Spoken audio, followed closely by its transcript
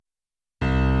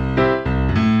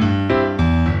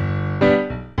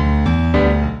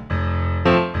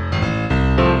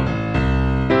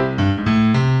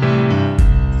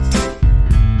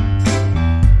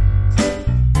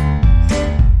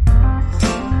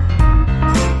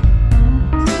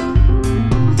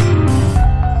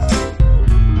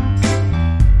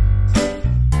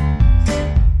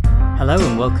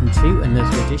welcome to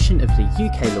another edition of the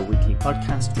UK Law Weekly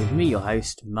podcast with me, your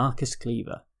host, Marcus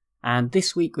Cleaver. And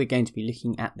this week we're going to be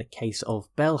looking at the case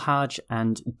of Belhaj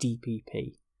and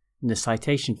DPP. And the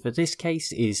citation for this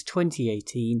case is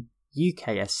 2018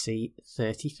 UKSC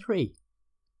 33.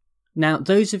 Now,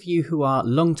 those of you who are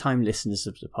long-time listeners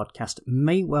of the podcast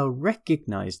may well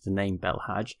recognise the name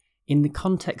Belhaj in the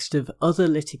context of other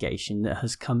litigation that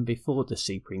has come before the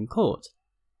Supreme Court.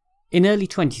 In early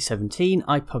 2017,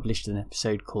 I published an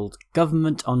episode called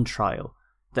Government on Trial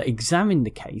that examined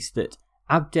the case that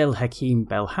Abdel Hakim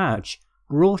Belhaj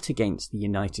brought against the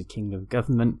United Kingdom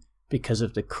government because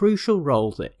of the crucial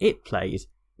role that it played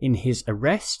in his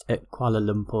arrest at Kuala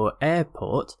Lumpur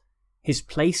airport, his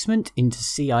placement into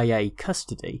CIA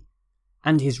custody,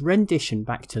 and his rendition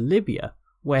back to Libya,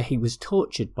 where he was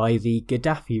tortured by the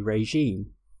Gaddafi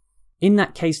regime. In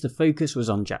that case, the focus was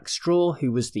on Jack Straw,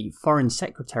 who was the Foreign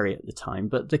Secretary at the time,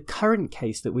 but the current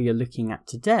case that we are looking at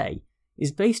today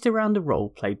is based around the role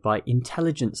played by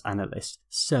intelligence analyst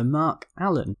Sir Mark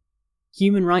Allen.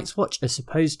 Human Rights Watch are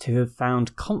supposed to have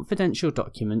found confidential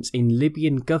documents in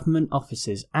Libyan government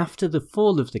offices after the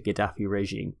fall of the Gaddafi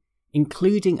regime,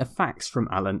 including a fax from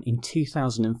Allen in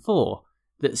 2004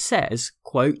 that says,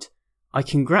 quote, "I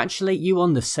congratulate you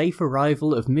on the safe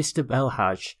arrival of Mr.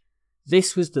 Belhaj.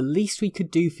 This was the least we could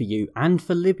do for you and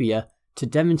for Libya to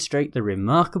demonstrate the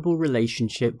remarkable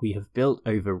relationship we have built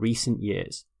over recent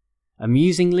years.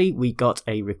 Amusingly, we got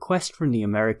a request from the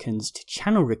Americans to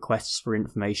channel requests for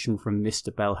information from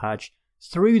Mr. Belhaj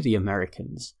through the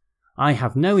Americans. I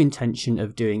have no intention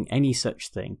of doing any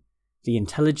such thing. The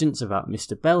intelligence about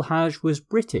Mr. Belhaj was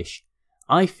British.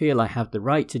 I feel I have the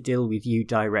right to deal with you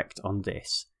direct on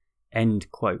this."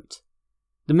 End quote.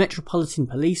 The Metropolitan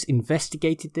Police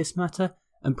investigated this matter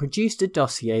and produced a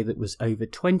dossier that was over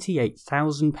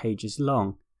 28,000 pages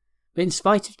long. But in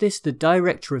spite of this, the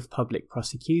Director of Public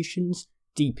Prosecutions,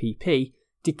 DPP,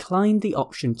 declined the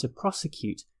option to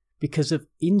prosecute because of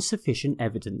insufficient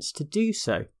evidence to do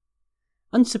so.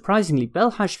 Unsurprisingly,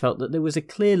 Belhaj felt that there was a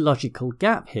clear logical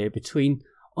gap here between,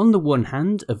 on the one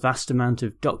hand, a vast amount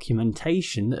of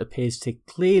documentation that appears to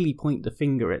clearly point the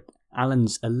finger at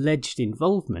Allen's alleged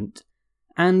involvement,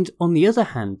 and, on the other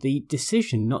hand, the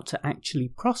decision not to actually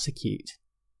prosecute.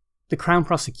 The Crown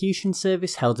Prosecution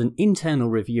Service held an internal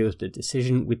review of the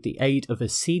decision with the aid of a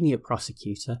senior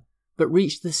prosecutor, but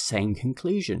reached the same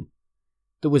conclusion.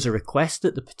 There was a request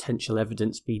that the potential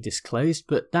evidence be disclosed,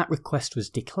 but that request was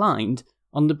declined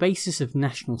on the basis of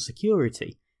national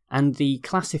security and the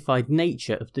classified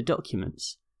nature of the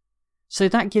documents. So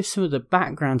that gives some of the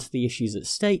background to the issues at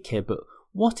stake here, but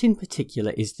what in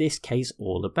particular is this case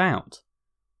all about?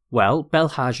 Well,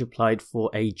 Belhaj applied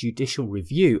for a judicial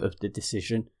review of the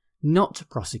decision not to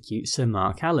prosecute Sir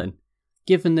Mark Allen,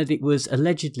 given that it was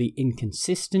allegedly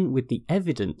inconsistent with the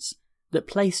evidence that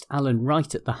placed Allen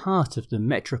right at the heart of the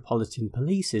Metropolitan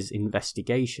Police's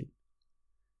investigation.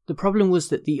 The problem was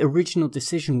that the original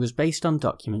decision was based on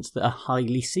documents that are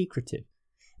highly secretive,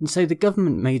 and so the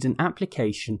government made an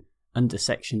application under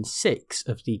Section 6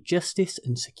 of the Justice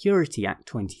and Security Act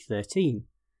 2013,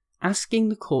 asking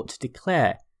the court to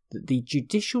declare that the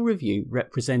judicial review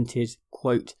represented,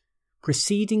 quote,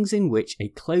 "proceedings in which a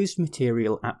closed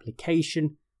material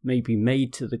application may be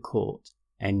made to the court,"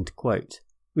 end quote,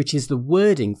 which is the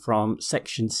wording from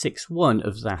Section 6.1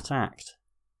 of that Act.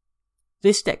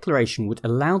 This declaration would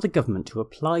allow the government to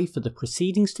apply for the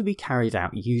proceedings to be carried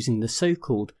out using the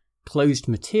so-called closed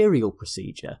material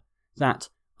procedure that,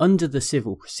 under the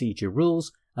civil procedure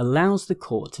rules, allows the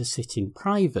court to sit in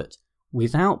private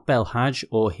without Belhaj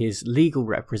or his legal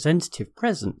representative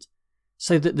present,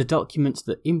 so that the documents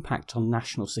that impact on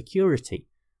national security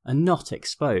are not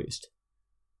exposed.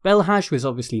 Belhaj was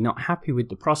obviously not happy with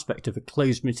the prospect of a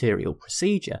closed material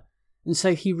procedure, and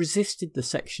so he resisted the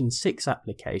Section 6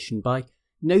 application by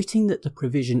noting that the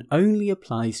provision only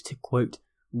applies to, quote,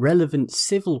 "relevant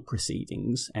civil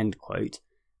proceedings," end quote,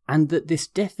 and that this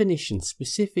definition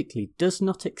specifically does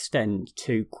not extend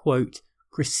to, quote,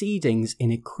 "proceedings in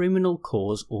a criminal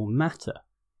cause or matter,"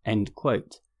 end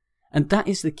quote. And that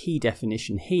is the key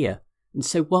definition here. And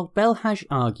so while Belhaj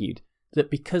argued that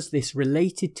because this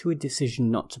related to a decision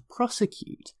not to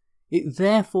prosecute, it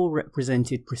therefore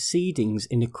represented proceedings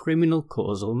in a criminal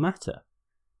cause or matter,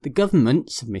 the government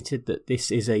submitted that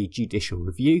this is a judicial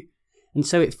review, and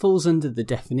so it falls under the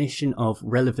definition of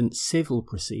relevant civil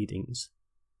proceedings.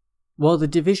 While the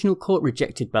Divisional Court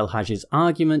rejected Belhaj's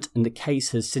argument and the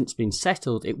case has since been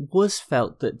settled, it was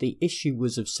felt that the issue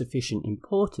was of sufficient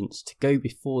importance to go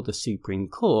before the Supreme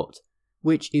Court,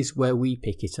 which is where we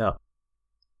pick it up.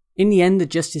 In the end, the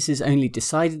justices only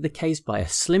decided the case by a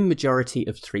slim majority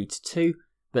of 3-2,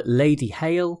 but Lady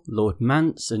Hale, Lord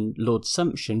Mance and Lord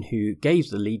Sumption, who gave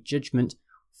the lead judgment,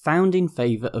 found in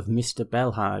favour of Mr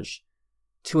Belhage.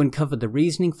 To uncover the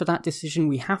reasoning for that decision,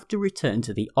 we have to return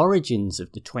to the origins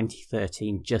of the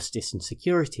 2013 Justice and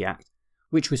Security Act,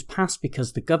 which was passed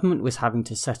because the government was having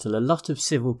to settle a lot of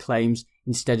civil claims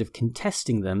instead of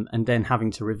contesting them and then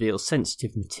having to reveal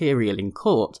sensitive material in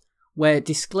court, where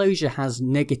disclosure has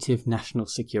negative national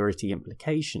security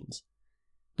implications.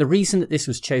 The reason that this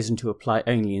was chosen to apply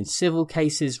only in civil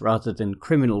cases rather than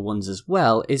criminal ones as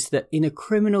well is that in a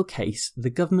criminal case, the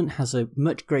government has a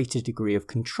much greater degree of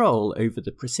control over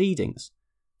the proceedings.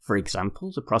 For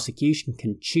example, the prosecution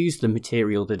can choose the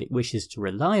material that it wishes to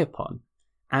rely upon,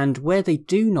 and where they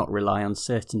do not rely on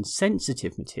certain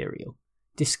sensitive material,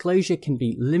 disclosure can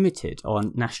be limited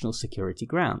on national security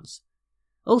grounds.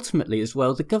 Ultimately as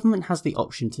well, the government has the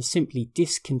option to simply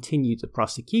discontinue the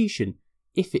prosecution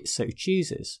if it so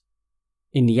chooses.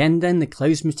 In the end then, the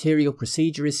closed material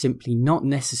procedure is simply not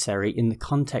necessary in the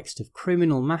context of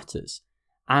criminal matters,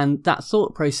 and that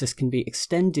thought process can be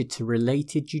extended to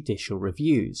related judicial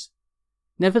reviews.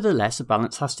 Nevertheless, a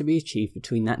balance has to be achieved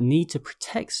between that need to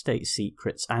protect state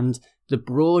secrets and the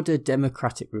broader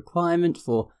democratic requirement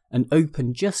for an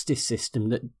open justice system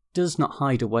that does not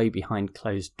hide away behind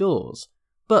closed doors,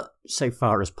 but, so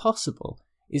far as possible,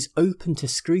 is open to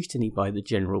scrutiny by the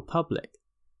general public.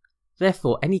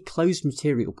 Therefore, any closed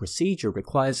material procedure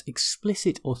requires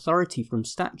explicit authority from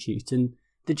statute, and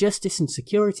the Justice and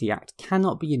Security Act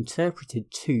cannot be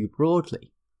interpreted too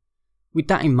broadly. With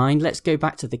that in mind, let's go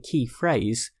back to the key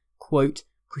phrase, quote,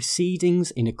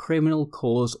 proceedings in a criminal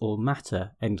cause or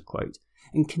matter, end quote,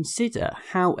 and consider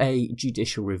how a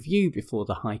judicial review before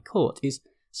the High Court is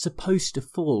supposed to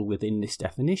fall within this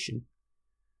definition.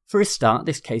 For a start,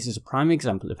 this case is a prime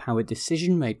example of how a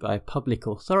decision made by a public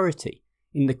authority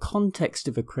in the context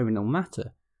of a criminal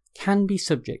matter can be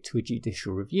subject to a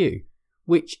judicial review,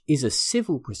 which is a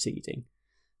civil proceeding.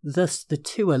 Thus, the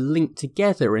two are linked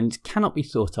together and cannot be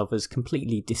thought of as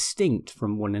completely distinct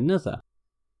from one another.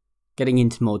 Getting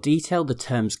into more detail, the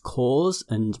terms cause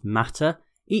and matter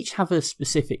each have a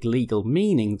specific legal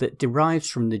meaning that derives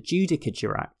from the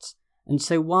Judicature Acts, and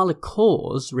so while a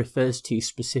cause refers to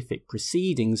specific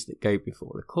proceedings that go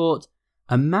before a court,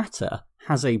 a matter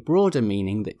has a broader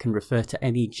meaning that can refer to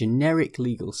any generic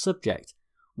legal subject,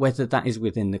 whether that is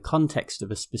within the context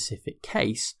of a specific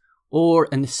case or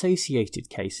an associated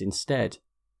case instead.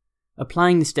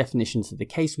 Applying this definition to the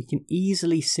case, we can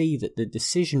easily see that the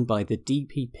decision by the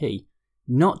DPP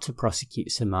not to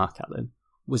prosecute Sir Mark Allen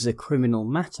was a criminal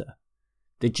matter.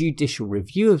 The judicial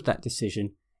review of that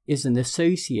decision is an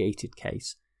associated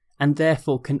case, and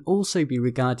therefore can also be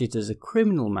regarded as a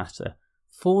criminal matter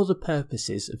for the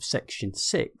purposes of Section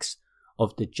 6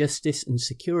 of the Justice and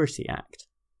Security Act.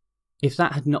 If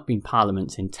that had not been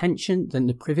Parliament's intention, then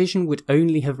the provision would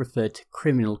only have referred to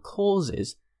criminal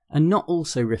causes and not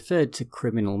also referred to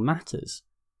criminal matters.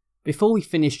 Before we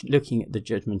finish looking at the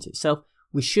judgment itself,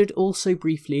 we should also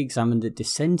briefly examine the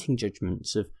dissenting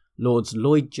judgments of Lords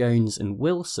Lloyd-Jones and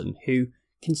Wilson, who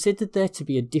considered there to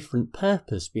be a different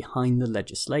purpose behind the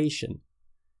legislation.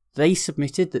 They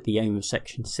submitted that the aim of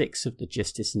Section 6 of the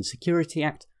Justice and Security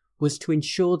Act was to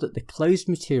ensure that the closed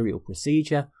material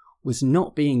procedure was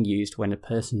not being used when a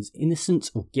person's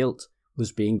innocence or guilt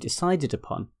was being decided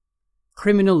upon.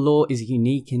 Criminal law is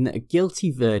unique in that a guilty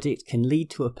verdict can lead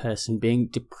to a person being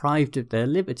deprived of their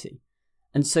liberty,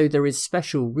 and so there is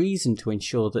special reason to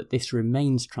ensure that this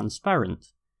remains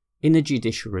transparent. In a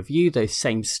judicial review, those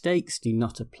same stakes do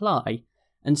not apply,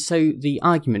 and so the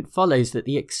argument follows that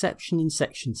the exception in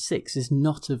Section 6 is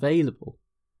not available.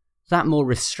 That more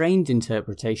restrained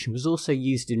interpretation was also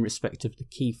used in respect of the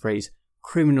key phrase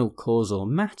criminal cause or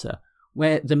matter,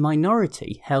 where the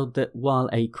minority held that while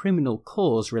a criminal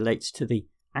cause relates to the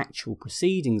actual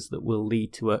proceedings that will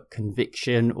lead to a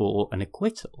conviction or an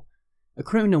acquittal, a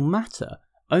criminal matter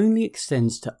only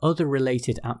extends to other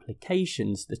related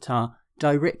applications that are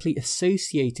directly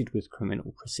associated with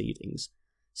criminal proceedings,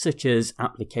 such as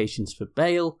applications for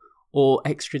bail or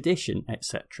extradition,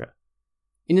 etc.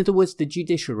 In other words, the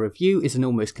judicial review is an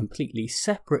almost completely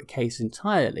separate case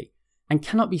entirely, and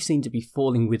cannot be seen to be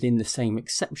falling within the same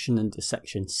exception under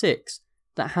Section 6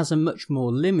 that has a much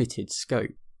more limited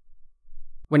scope.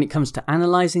 When it comes to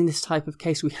analysing this type of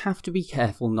case, we have to be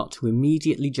careful not to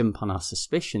immediately jump on our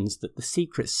suspicions that the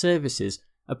secret services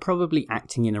are probably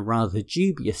acting in a rather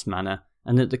dubious manner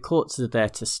and that the courts are there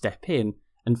to step in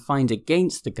and find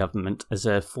against the government as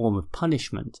a form of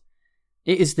punishment.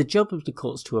 It is the job of the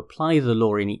courts to apply the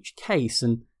law in each case,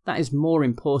 and that is more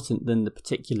important than the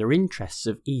particular interests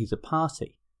of either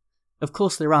party. Of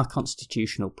course, there are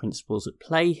constitutional principles at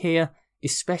play here,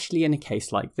 especially in a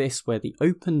case like this where the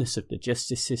openness of the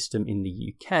justice system in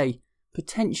the UK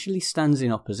potentially stands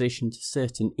in opposition to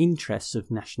certain interests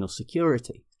of national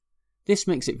security. This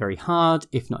makes it very hard,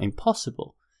 if not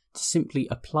impossible, to simply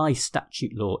apply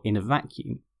statute law in a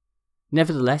vacuum.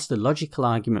 Nevertheless, the logical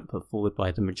argument put forward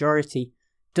by the majority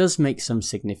does make some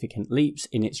significant leaps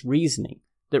in its reasoning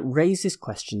that raises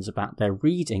questions about their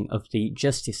reading of the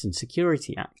Justice and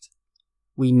Security Act.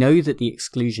 We know that the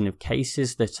exclusion of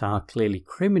cases that are clearly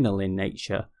criminal in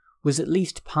nature was at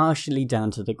least partially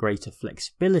down to the greater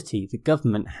flexibility the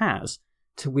government has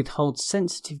to withhold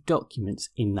sensitive documents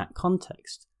in that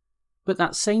context. But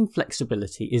that same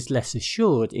flexibility is less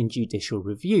assured in judicial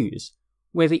reviews,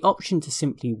 where the option to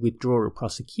simply withdraw a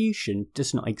prosecution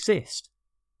does not exist.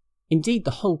 Indeed,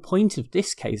 the whole point of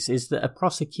this case is that a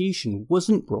prosecution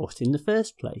wasn't brought in the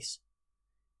first place.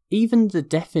 Even the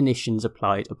definitions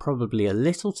applied are probably a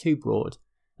little too broad,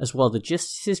 as while the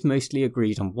justices mostly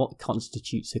agreed on what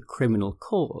constitutes a criminal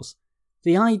cause,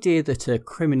 the idea that a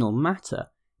criminal matter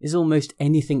is almost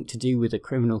anything to do with a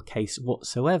criminal case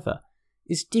whatsoever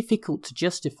is difficult to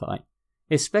justify,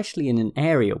 especially in an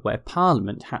area where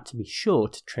Parliament had to be sure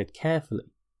to tread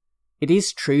carefully. It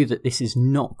is true that this is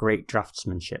not great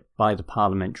draftsmanship by the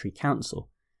Parliamentary Council,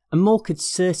 and more could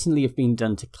certainly have been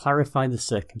done to clarify the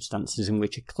circumstances in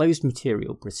which a closed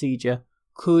material procedure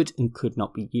could and could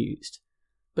not be used.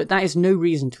 But that is no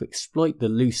reason to exploit the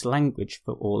loose language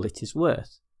for all it is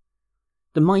worth.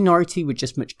 The minority were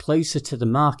just much closer to the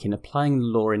mark in applying the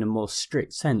law in a more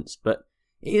strict sense, but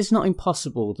it is not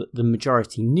impossible that the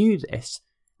majority knew this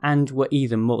and were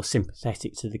either more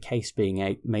sympathetic to the case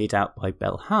being made out by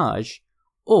Belhaj,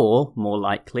 or, more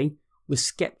likely, were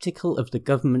sceptical of the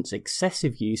government's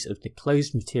excessive use of the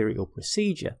closed material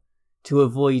procedure to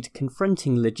avoid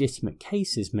confronting legitimate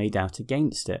cases made out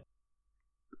against it.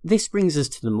 This brings us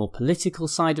to the more political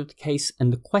side of the case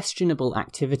and the questionable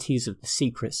activities of the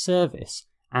Secret Service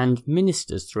and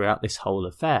ministers throughout this whole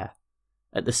affair.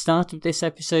 At the start of this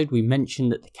episode, we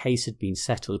mentioned that the case had been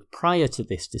settled prior to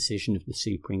this decision of the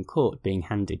Supreme Court being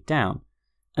handed down,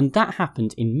 and that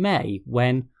happened in May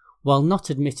when, while not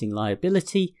admitting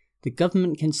liability, the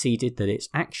government conceded that its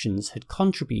actions had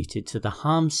contributed to the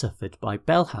harm suffered by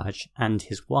Belhaj and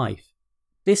his wife.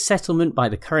 This settlement by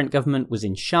the current government was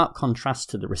in sharp contrast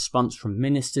to the response from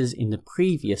ministers in the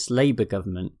previous Labour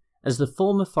government, as the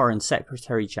former Foreign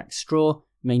Secretary Jack Straw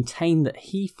maintained that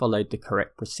he followed the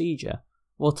correct procedure,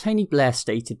 while Tony Blair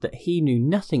stated that he knew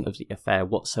nothing of the affair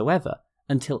whatsoever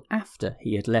until after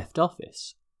he had left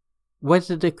office.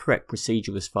 Whether the correct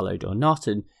procedure was followed or not,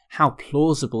 and how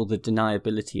plausible the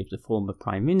deniability of the former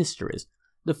Prime Minister is,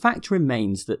 the fact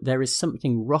remains that there is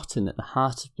something rotten at the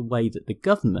heart of the way that the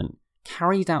government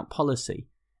carried out policy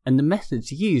and the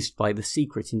methods used by the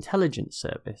Secret Intelligence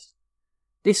Service.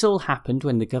 This all happened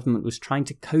when the government was trying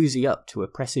to cozy up to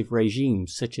oppressive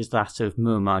regimes such as that of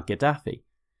Muammar Gaddafi,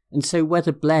 and so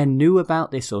whether Blair knew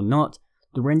about this or not,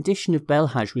 the rendition of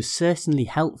Belhaj was certainly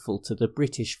helpful to the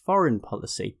British foreign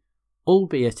policy,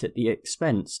 albeit at the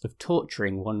expense of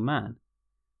torturing one man.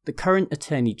 The current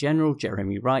Attorney General,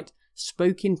 Jeremy Wright,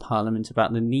 spoke in Parliament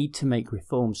about the need to make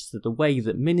reforms to the way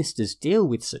that ministers deal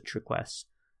with such requests,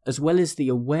 as well as the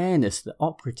awareness that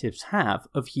operatives have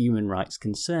of human rights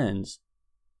concerns.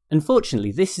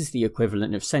 Unfortunately, this is the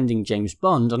equivalent of sending James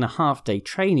Bond on a half-day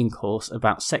training course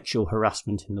about sexual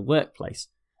harassment in the workplace,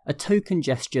 a token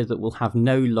gesture that will have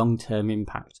no long-term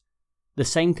impact. The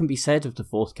same can be said of the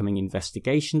forthcoming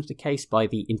investigation of the case by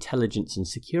the Intelligence and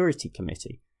Security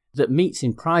Committee, that meets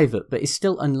in private but is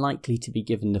still unlikely to be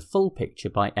given the full picture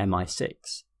by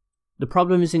MI6. The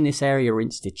problems in this area are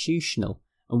institutional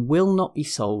and will not be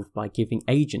solved by giving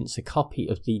agents a copy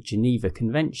of the Geneva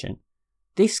Convention.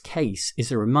 This case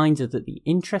is a reminder that the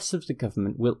interests of the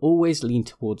government will always lean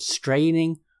towards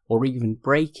straining or even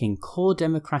breaking core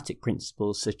democratic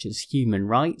principles such as human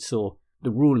rights or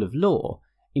the rule of law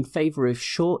in favour of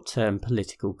short-term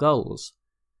political goals.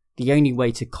 The only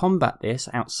way to combat this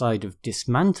outside of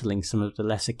dismantling some of the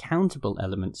less accountable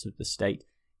elements of the state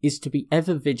is to be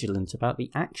ever vigilant about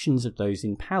the actions of those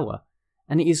in power,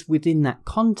 and it is within that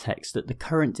context that the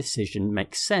current decision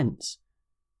makes sense.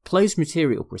 Closed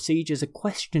material procedures are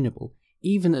questionable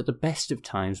even at the best of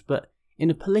times, but in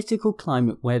a political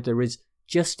climate where there is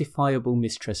justifiable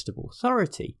mistrust of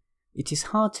authority, it is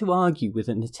hard to argue with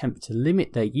an attempt to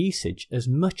limit their usage as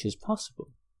much as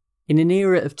possible. In an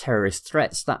era of terrorist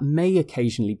threats, that may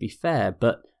occasionally be fair,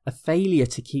 but a failure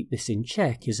to keep this in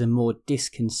check is a more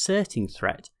disconcerting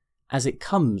threat as it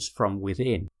comes from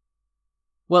within.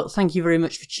 Well, thank you very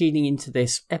much for tuning into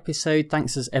this episode.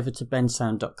 Thanks as ever to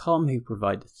bensound.com who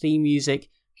provide the theme music.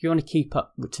 If If you want to keep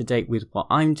up to date with what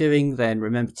I'm doing, then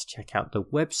remember to check out the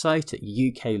website at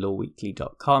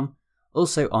uklawweekly.com.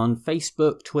 Also on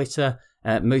Facebook, Twitter,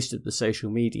 most of the social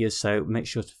media, so make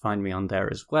sure to find me on there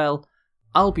as well.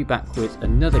 I'll be back with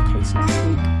another case next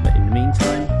week, but in the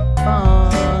meantime,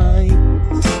 bye!